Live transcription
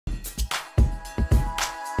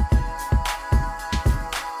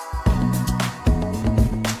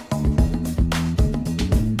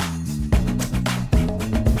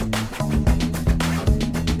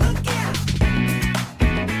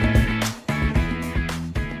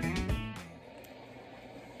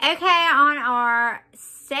Okay,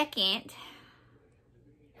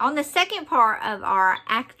 on the second part of our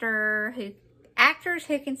actors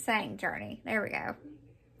who can sing journey. There we go.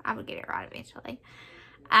 I would get it right eventually.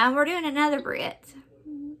 We're doing another Brit.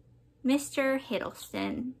 Mr.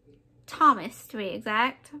 Hiddleston. Thomas, to be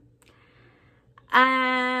exact.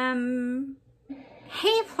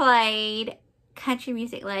 He played country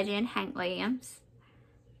music legend Hank Williams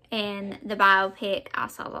in the biopic I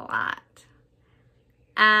Saw the Light.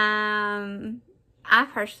 I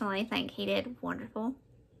personally think he did wonderful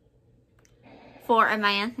for a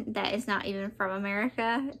man that is not even from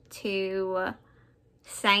America to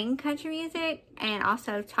sing country music and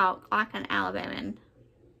also talk like an Alabaman.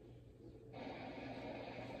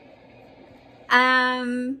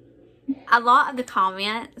 A lot of the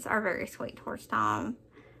comments are very sweet towards Tom,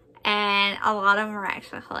 and a lot of them are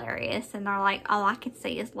actually hilarious, and they're like, all I can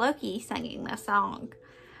see is Loki singing this song.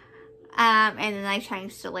 And then they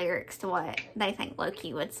changed the lyrics to what they think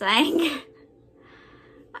Loki would sing.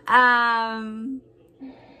 I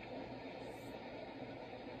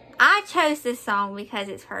chose this song because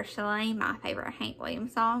it's personally my favorite Hank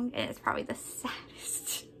Williams song, and it's probably the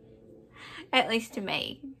saddest. At least to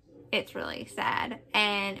me. It's really sad.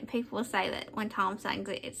 And people say that when Tom sings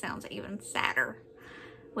it, it sounds even sadder.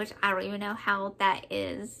 Which I don't even know how that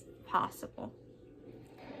is possible.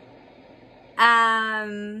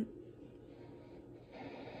 I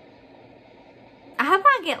hope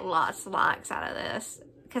I get lots of likes out of this.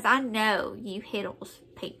 Because I know you Hiddles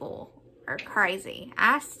people are crazy.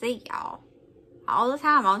 I see y'all all the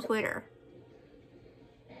time on Twitter.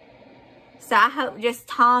 So I hope just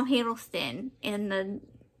Tom Hiddleston in the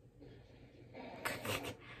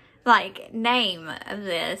like name of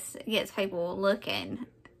this gets people looking,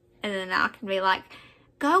 and then I can be like,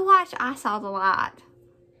 go watch I Saw the Light,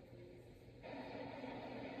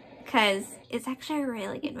 because it's actually a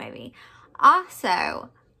really good movie. Also,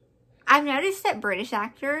 I've noticed that British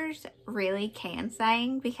actors really can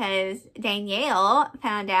sing, because Danielle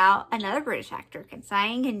found out another British actor can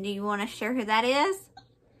sing, and do you want to share who that is?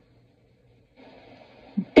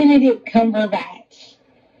 Benedict Cumberbatch.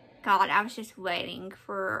 God, I was just waiting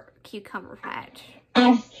for Cucumber Patch.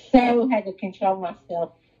 I so had to control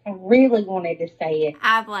myself. I really wanted to say it.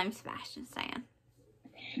 I blame Sebastian Stan.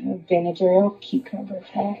 Benadryl, Cucumber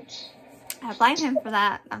Patch. I blame him for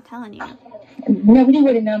that, I'm telling you. Nobody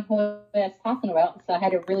would have known who I was talking about, so I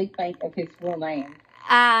had to really think of his real name.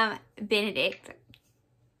 Benedict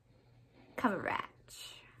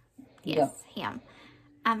Cumberbatch. Yes, him.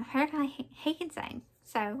 Apparently he can sing.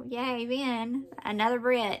 So, yay, Ben. Another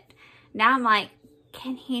Brit. Now I'm like,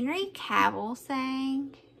 can Henry Cavill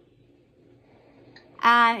sing?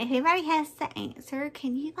 If anybody has the answer,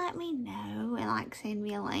 can you let me know and, like, send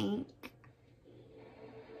me a link?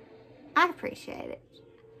 I'd appreciate it.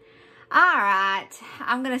 Alright.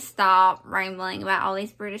 I'm going to stop rambling about all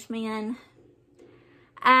these British men.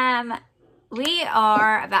 We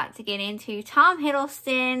are about to get into Tom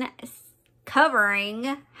Hiddleston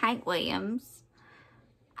covering Hank Williams.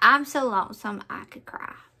 I'm so lonesome I could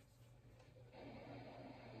cry.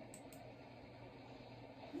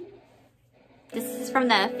 This is from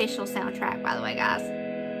the official soundtrack, by the way, guys.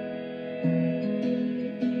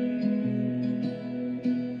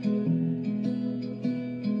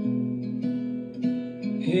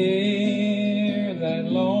 Hear that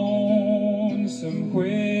lonesome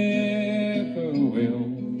whippoorwill.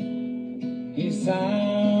 He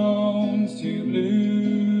sounds too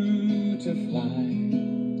blue to fly.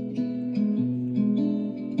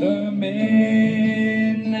 The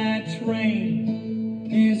midnight train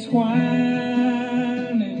is whining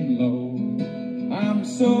low. I'm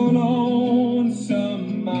so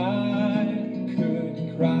lonesome I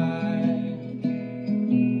could cry.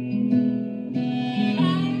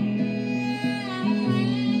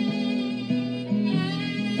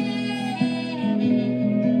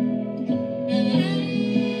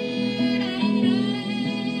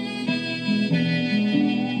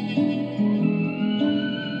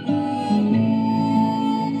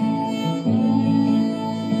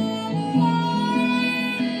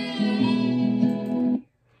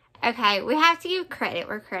 Okay, we have to give credit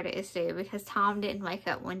where credit is due, because Tom didn't wake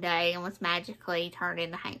up one day and was magically turned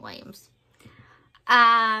into Hank Williams.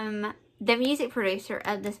 The music producer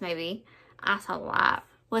of this movie, I Saw the Light,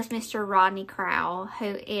 was Mr. Rodney Crowell,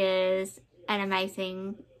 who is an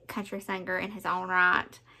amazing country singer in his own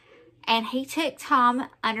right. And he took Tom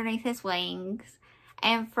underneath his wings,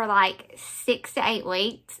 and for like 6 to 8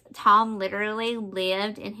 weeks, Tom literally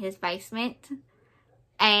lived in his basement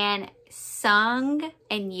and sung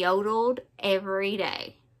and yodeled every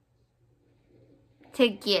day to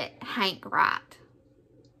get Hank right.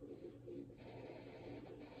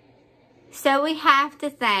 So we have to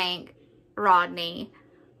thank Rodney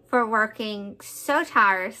for working so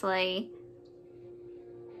tirelessly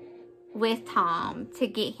with Tom to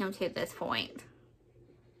get him to this point.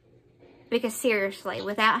 Because seriously,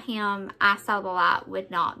 without him, I Saw the Light would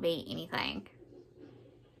not be anything.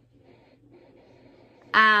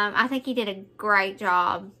 I think he did a great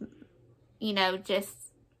job, you know, just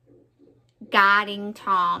guiding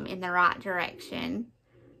Tom in the right direction.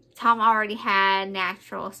 Tom already had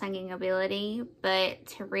natural singing ability, but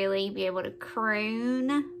to really be able to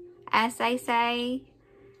croon, as they say,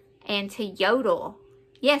 and to yodel.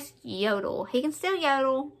 Yes, yodel. He can still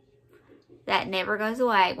yodel. That never goes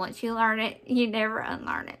away. Once you learn it, you never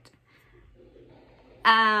unlearn it.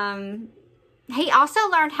 He also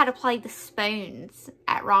learned how to play the spoons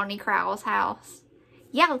at Rodney Crowell's house.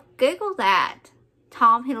 Yeah, Google that.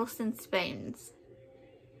 Tom Hiddleston spoons.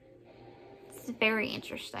 It's very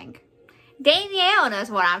interesting. Danielle knows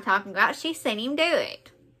what I'm talking about. She's seen him do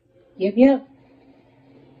it. Yep.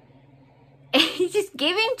 You just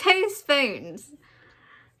give him 2 spoons.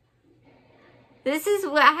 This is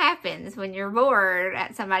what happens when you're bored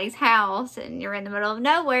at somebody's house and you're in the middle of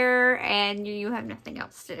nowhere and you have nothing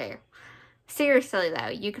else to do. Seriously, though,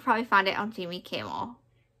 you could probably find it on Jimmy Kimmel.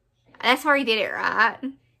 That's where he did it, right?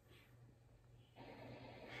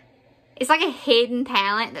 It's like a hidden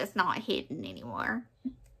talent that's not hidden anymore.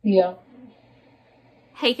 Yeah.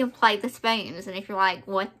 He can play the spoons, and if you're like,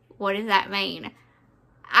 what does that mean?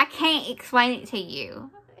 I can't explain it to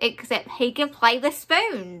you, except he can play the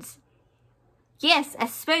spoons. Yes, a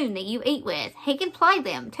spoon that you eat with. He can play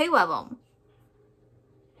them, 2 of them.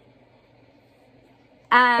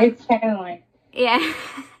 It's talent. Yeah.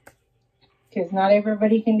 Because not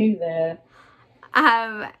everybody can do that.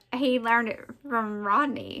 He learned it from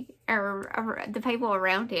Rodney, or the people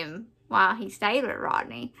around him while he stayed with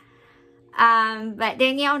Rodney. But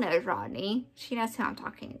Danielle knows Rodney. She knows who I'm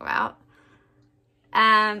talking about.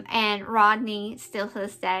 And Rodney still to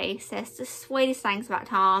this day says the sweetest things about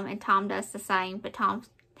Tom, and Tom does the same, but Tom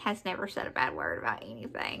has never said a bad word about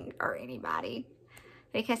anything or anybody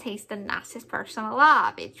because he's the nicest person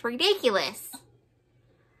alive. It's ridiculous.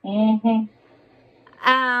 Mm-hmm.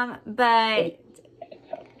 But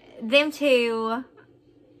them two,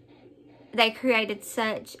 they created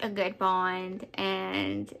such a good bond,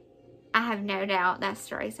 and I have no doubt that's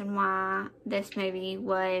the reason why this movie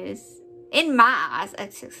was, in my eyes,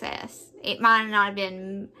 a success. It might not have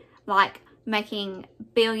been like making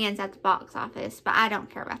billions at the box office, but I don't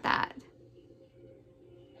care about that.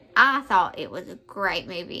 I thought it was a great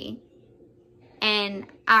movie, and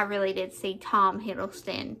I really did see Tom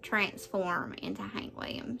Hiddleston transform into Hank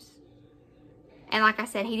Williams. And like I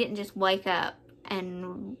said, he didn't just wake up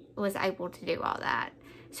and was able to do all that.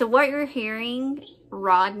 So what you're hearing,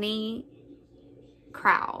 Rodney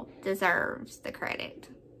Crowell deserves the credit.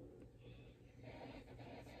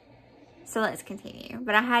 So let's continue.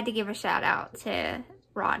 But I had to give a shout out to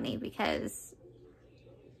Rodney because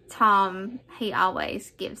Tom, he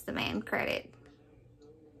always gives the man credit.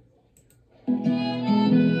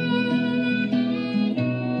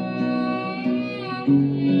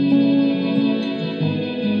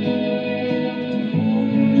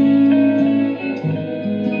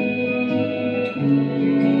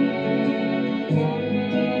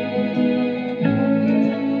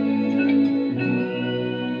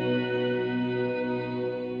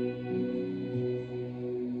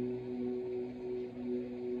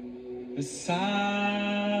 The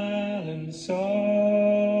silence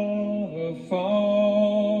of a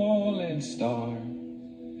falling star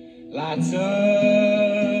lights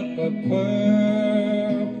up a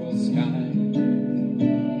purple sky,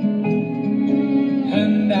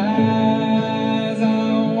 and as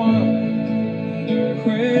I wonder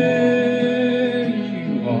where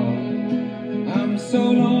you are, I'm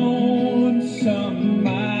so lonesome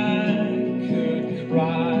I could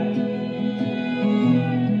cry.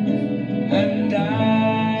 And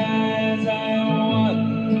as I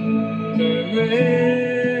wonder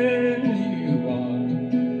where you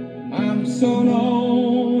are, I'm so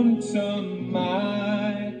lonesome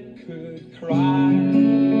I could cry.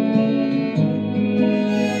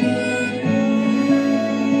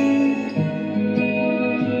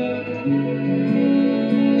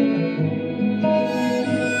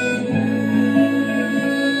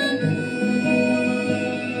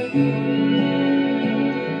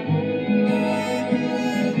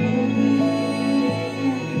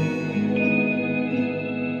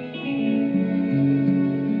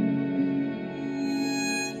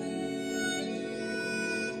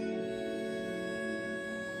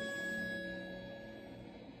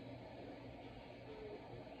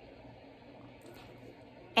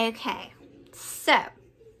 Okay, So,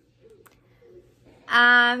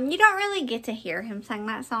 you don't really get to hear him sing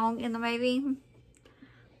that song in the movie,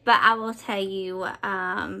 but I will tell you,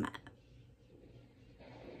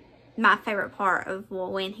 my favorite part of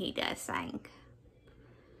when he does sing.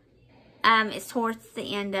 It's towards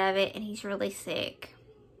the end of it, and he's really sick.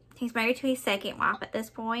 He's married to his second wife at this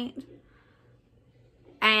point,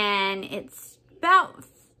 and it's about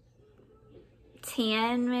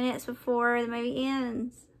 10 minutes before the movie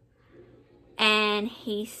ends, and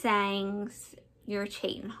he sings "Your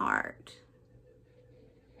Cheating Heart,"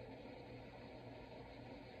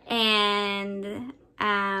 and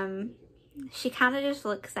she kind of just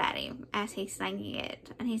looks at him as he's singing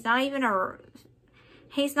it, and he's not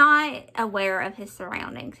aware of his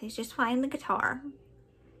surroundings. He's just playing the guitar,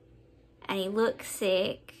 and he looks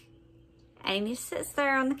sick, and he just sits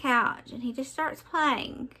there on the couch, and he just starts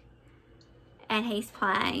playing, and he's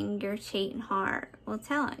playing "Your Cheating Heart Will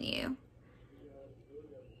Tell on You,"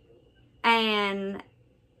 and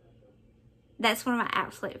that's one of my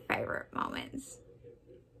absolute favorite moments,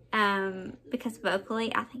 because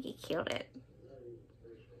vocally, I think he killed it.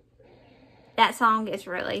 That song is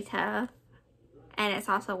really tough, and it's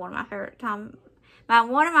also one of my favorite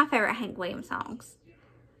one of my favorite Hank Williams songs.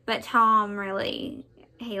 But Tom really,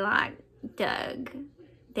 he like dug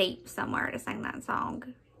deep somewhere to sing that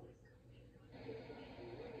song.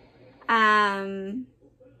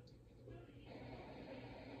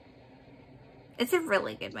 It's a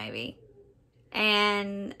really good movie.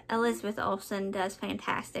 And Elizabeth Olsen does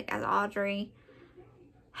fantastic as Audrey,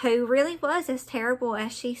 who really was as terrible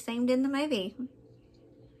as she seemed in the movie.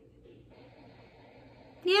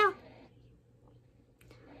 Yeah.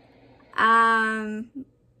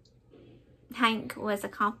 Hank was a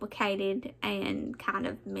complicated and kind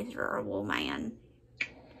of miserable man.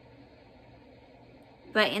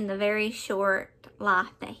 But in the very short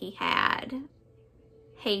life that he had,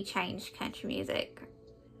 he changed country music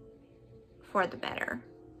for the better.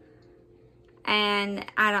 And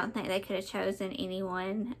I don't think they could have chosen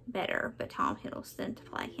anyone better but Tom Hiddleston to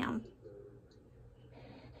play him.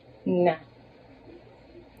 No.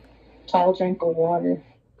 Tall drink of water.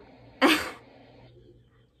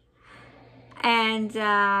 And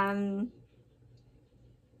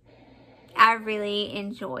I really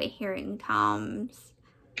enjoy hearing Tom's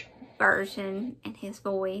version and his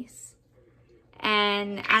voice.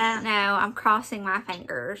 And I don't know, I'm crossing my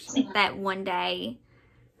fingers that one day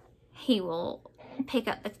he will pick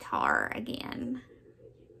up the guitar again.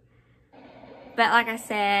 But like I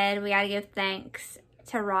said, we gotta give thanks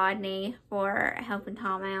to Rodney for helping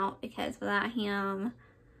Tom out, because without him,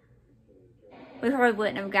 we probably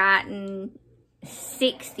wouldn't have gotten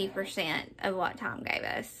 60% of what Tom gave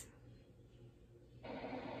us.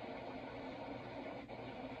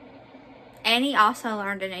 And he also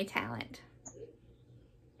learned a new talent.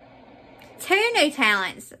 2 new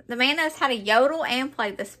talents. The man knows how to yodel and play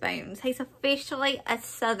the spoons. He's officially a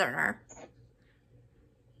Southerner.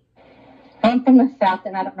 I'm from the South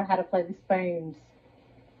and I don't know how to play the spoons.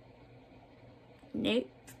 Nope.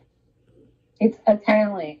 It's a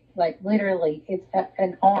talent. Like, literally, it's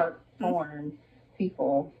an art form,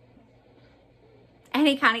 people. And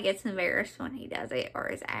he kind of gets embarrassed when he does it or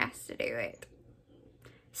is asked to do it.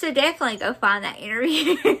 So definitely go find that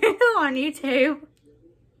interview on YouTube.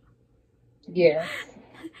 Yes.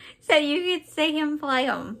 So you can see him play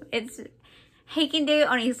them. He can do it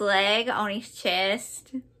on his leg, on his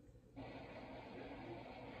chest.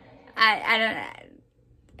 I don't know.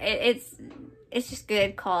 It's just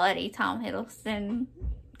good quality Tom Hiddleston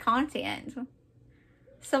content.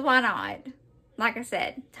 So why not? Like I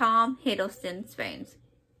said, Tom Hiddleston spoons.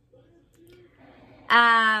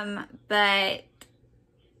 But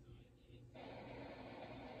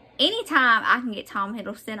anytime I can get Tom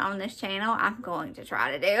Hiddleston on this channel, I'm going to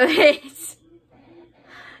try to do it.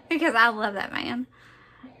 Because I love that man.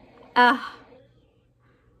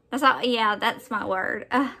 That's all, yeah, that's my word.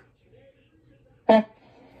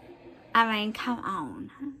 I mean, come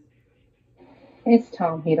on. It's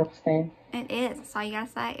Tom Hiddleston. It is. That's all you gotta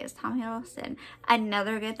say is Tom Hiddleston.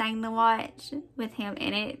 Another good thing to watch with him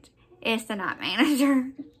in it is The Night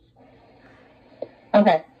Manager.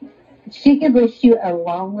 Okay. She could list you a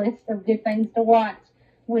long list of good things to watch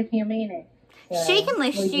with him in it. So, she can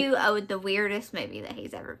list you the weirdest movie that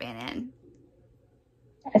he's ever been in.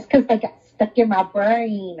 It's because they got stuck in my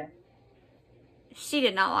brain. She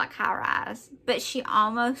did not like High Rise, but she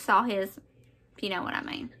almost saw his, if you know what I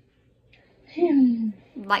mean.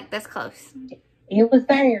 Like, this close. It was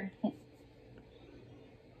there.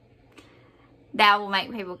 That will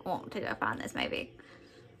make people want to go find this movie.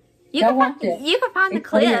 You Go can watch it. You can find the It's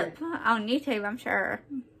clip weird. on YouTube, I'm sure.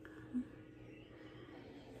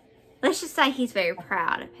 let's just say he's very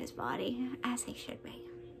proud of his body, as he should be.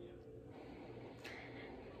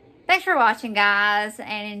 Thanks for watching, guys,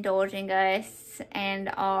 and indulging us and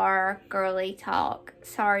our girly talk.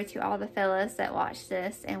 Sorry to all the fellas that watched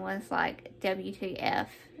this and was like, WTF,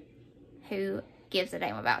 who gives a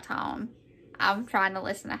damn about Tom? I'm trying to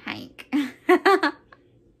listen to Hank.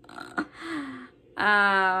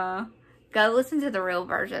 Go listen to the real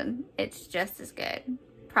version. It's just as good.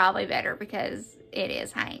 Probably better because it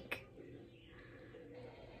is Hank.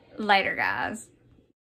 Later, guys.